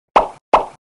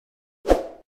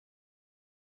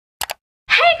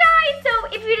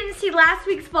see last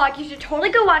week's vlog, you should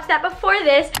totally go watch that before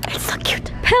this. It's so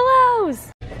cute. Pillows.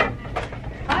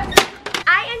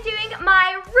 I am doing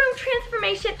my room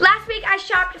transformation. Last week I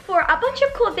shopped for a bunch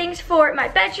of cool things for my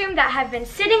bedroom that have been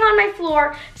sitting on my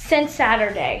floor since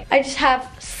Saturday. I just have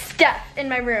stuff in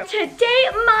my room. Today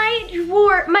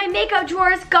my makeup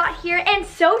drawers got here, and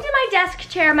so did my desk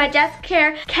chair. My desk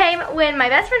chair came when my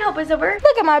best friend Hope was over.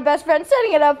 Look at my best friend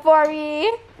setting it up for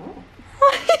me.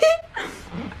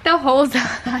 The holes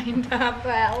lined up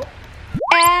well.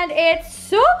 And it's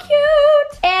so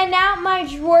cute. And now my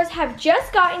drawers have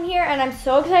just gotten here, and I'm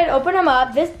so excited to open them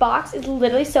up. This box is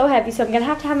literally so heavy, so I'm gonna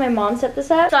have to have my mom set this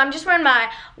up. So I'm just wearing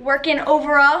my working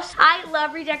overalls. I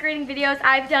love redecorating videos.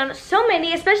 I've done so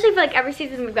many, especially for like every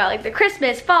season we've got, like the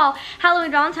Christmas, fall,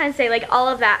 Halloween, Valentine's Day, like all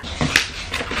of that.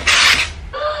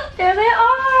 There they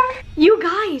are. You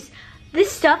guys, this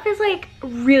stuff is like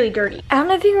really dirty. I don't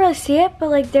know if you can really see it, but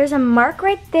like there's a mark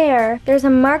right there. There's a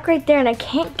mark right there, and I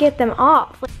can't get them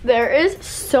off. There is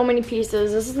so many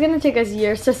pieces. This is gonna take us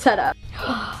years to set up.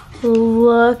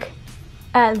 Look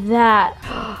at that.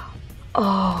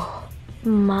 Oh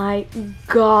my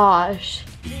gosh.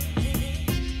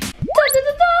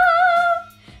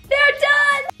 They're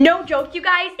done! No joke, you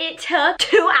guys, it took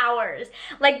 2 hours.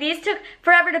 Like, these took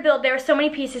forever to build. There were so many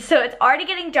pieces, so it's already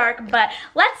getting dark, but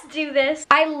let's do this.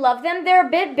 I love them. They're a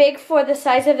bit big for the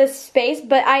size of this space,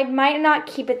 but I might not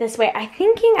keep it this way. I'm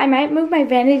thinking I might move my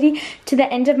vanity to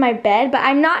the end of my bed, but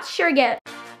I'm not sure yet.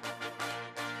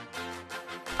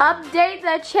 Update,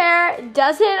 the chair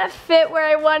doesn't fit where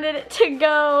I wanted it to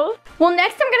go. Well,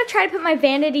 next I'm gonna try to put my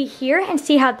vanity here and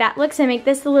see how that looks, and make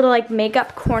this a little like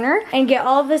makeup corner and get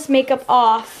all of this makeup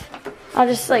off. I'll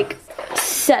just like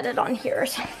set it on here or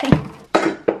something.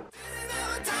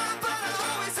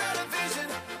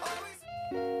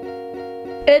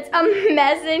 It's a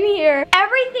mess in here.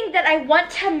 Everything that I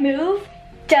want to move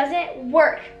doesn't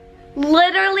work.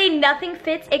 Literally nothing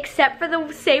fits except for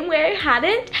the same way I had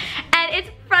it, and it's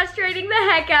frustrating the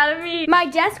heck out of me. My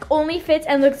desk only fits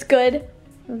and looks good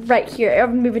right here. I'll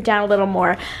move it down a little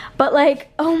more, but like,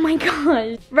 oh my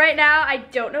gosh. Right now, I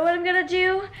don't know what I'm gonna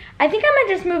do. I think I'm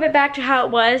gonna just move it back to how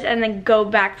it was and then go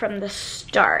back from the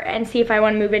start and see if I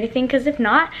wanna move anything, because if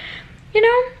not, you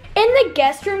know. In the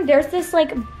guest room, there's this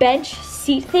like bench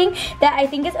seat thing that I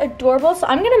think is adorable, so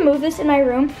I'm gonna move this in my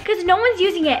room because no one's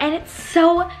using it, and it's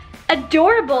so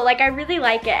adorable. Like, I really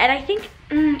like it, and I think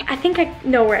I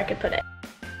know where I could put it.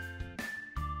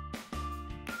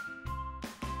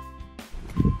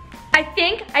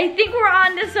 I think we're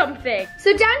on to something.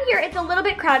 So down here, it's a little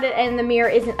bit crowded and the mirror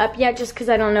isn't up yet, just because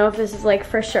I don't know if this is like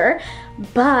for sure.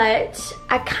 But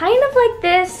I kind of like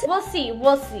this. We'll see,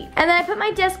 we'll see. And then I put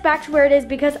my desk back to where it is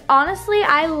because honestly,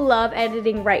 I love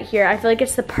editing right here. I feel like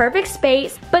it's the perfect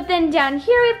space. But then down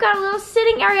here, we've got a little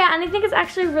sitting area, and I think it's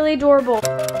actually really adorable.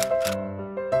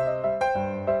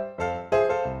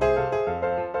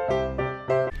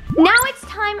 Now it's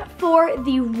time for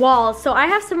the walls. So I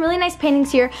have some really nice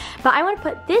paintings here, but I want to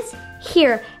put this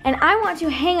here, and I want to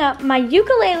hang up my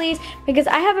ukuleles because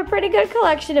I have a pretty good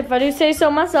collection, if I do say so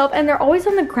myself, and they're always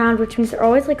on the ground, which means they're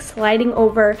always like sliding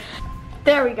over.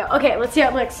 There we go. Okay, let's see how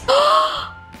it looks.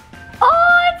 Oh,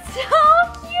 it's so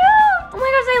cute! Oh my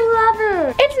gosh, I love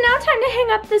it. It's now time to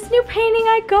hang up this new painting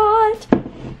I got.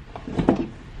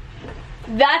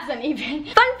 That's uneven.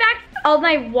 Fun fact, all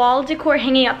my wall decor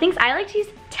hanging up things, I like to use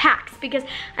tacks because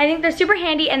I think they're super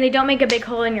handy and they don't make a big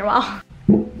hole in your wall.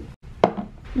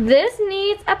 This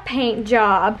needs a paint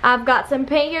job. I've got some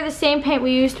paint here, the same paint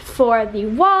we used for the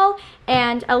wall,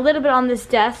 and a little bit on this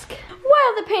desk.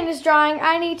 While the paint is drying,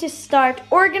 I need to start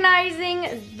organizing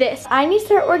this. I need to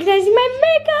start organizing my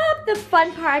makeup. The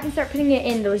fun part, I can start putting it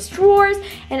in those drawers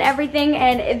and everything,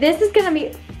 and this is gonna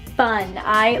be fun.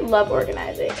 I love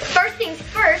organizing. First things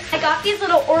first, I got these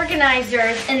little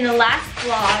organizers in the last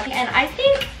vlog, and I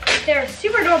think they're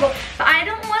super adorable, but I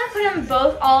don't want to put them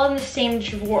both all in the same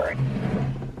drawer.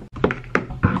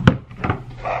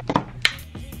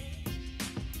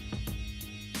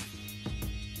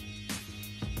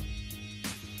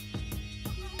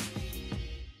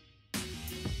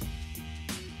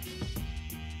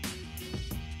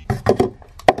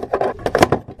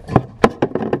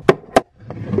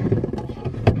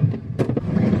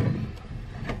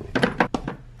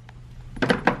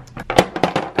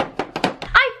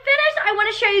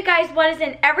 Show you guys what is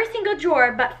in every single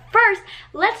drawer, but first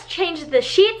let's change the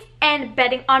sheets and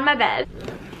bedding on my bed.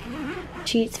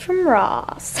 Sheets from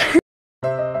Ross.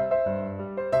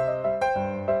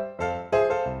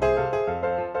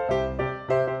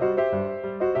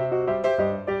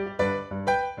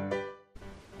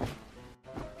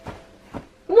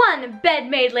 fun bed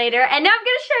made later. And now I'm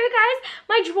gonna show you guys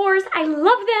my drawers. I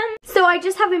love them. So I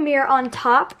just have a mirror on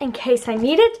top in case I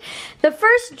need it. The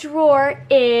first drawer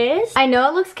is, I know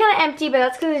it looks kind of empty, but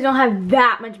that's because I don't have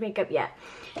that much makeup yet.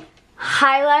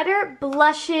 Highlighter,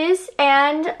 blushes,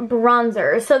 and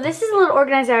bronzer. So this is a little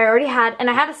organizer I already had, and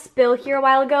I had a spill here a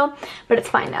while ago, but it's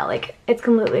fine now, like it's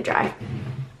completely dry.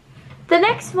 The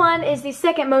next one is the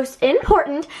second most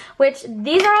important, which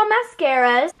these are all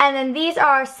mascaras, and then these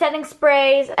are setting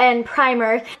sprays and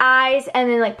primers, eyes, and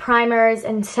then like primers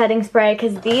and setting spray,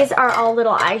 because these are all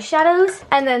little eyeshadows,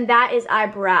 and then that is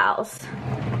eyebrows.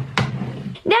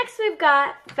 Next, we've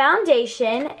got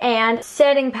foundation and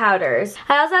setting powders.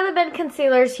 I also have a bit of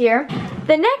concealers here.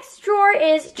 The next drawer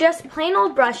is just plain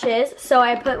old brushes. So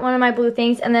I put one of my blue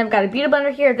things, and then I've got a beauty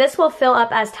blender here. This will fill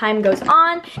up as time goes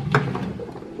on.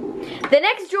 The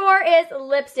next drawer is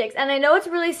lipsticks, and I know it's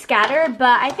really scattered,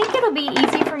 but I think it'll be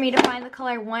easy for me to find the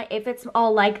color I want if it's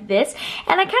all like this.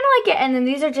 And I kind of like it. And then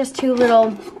these are just two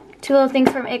little things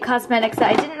from IT Cosmetics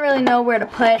that I didn't really know where to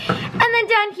put. And then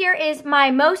down here is my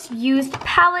most used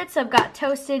palettes. So I've got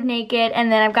Toasted, Naked,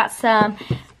 and then I've got some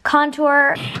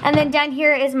contour. And then down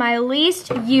here is my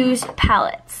least used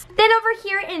palettes. Then over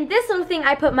here in this little thing,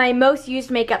 I put my most used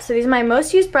makeup. So these are my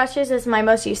most used brushes. This is my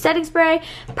most used setting spray,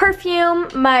 perfume,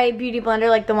 my beauty blender,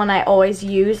 like the one I always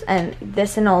use, and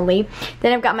this and only.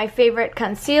 Then I've got my favorite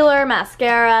concealer,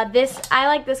 mascara. I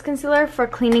like this concealer for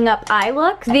cleaning up eye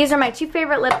looks. These are my two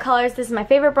favorite lip colors. This is my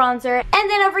favorite bronzer. And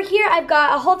then over here, I've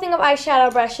got a whole thing of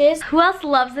eyeshadow brushes. Who else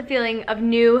loves the feeling of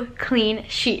new, clean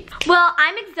sheets? Well,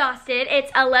 I'm exhausted.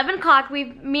 It's 11 o'clock.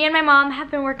 Me and my mom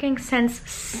have been working since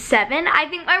 7. I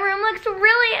think my room looks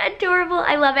really adorable.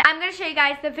 I love it. I'm gonna show you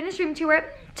guys the finished room tour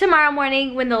tomorrow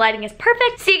morning when the lighting is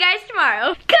perfect. See you guys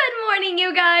tomorrow. Good morning,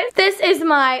 you guys. This is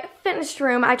my finished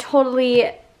room. I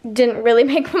totally didn't really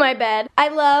make my bed. I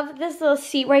love this little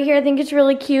seat right here. I think it's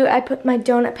really cute. I put my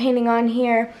donut painting on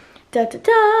here. Da, da,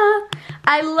 da.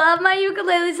 I love my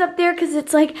ukuleles up there because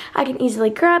it's like I can easily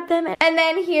grab them. And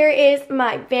then here is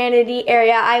my vanity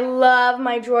area. I love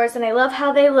my drawers and I love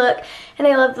how they look. And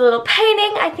I love the little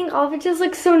painting. I think all of it just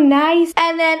looks so nice.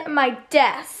 And then my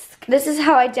desk. This is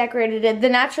how I decorated it. The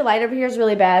natural light over here is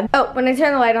really bad. Oh, when I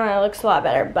turn the light on, it looks a lot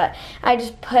better. But I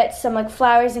just put some like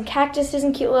flowers and cactuses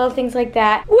and cute little things like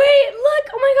that. Wait,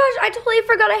 look! Oh my gosh, I totally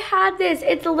forgot I had this.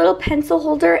 It's a little pencil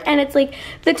holder, and it's like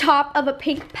the top of a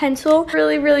pink pencil.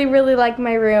 Really, really, really like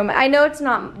my room. I know it's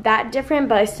not that different,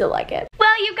 but I still like it.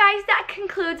 Well, you guys, that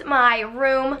concludes my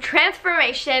room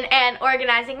transformation and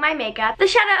organizing my makeup. The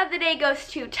shout out of the day goes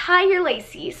to Tie Your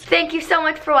Lacies. Thank you so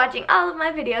much for watching all of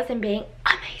my videos and being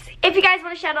amazing. If you guys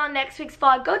want to shout out on next week's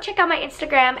vlog, go check out my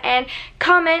Instagram and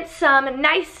comment some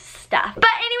nice stuff. But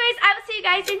anyways, I will see you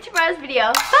guys in tomorrow's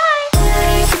video.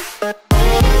 Bye!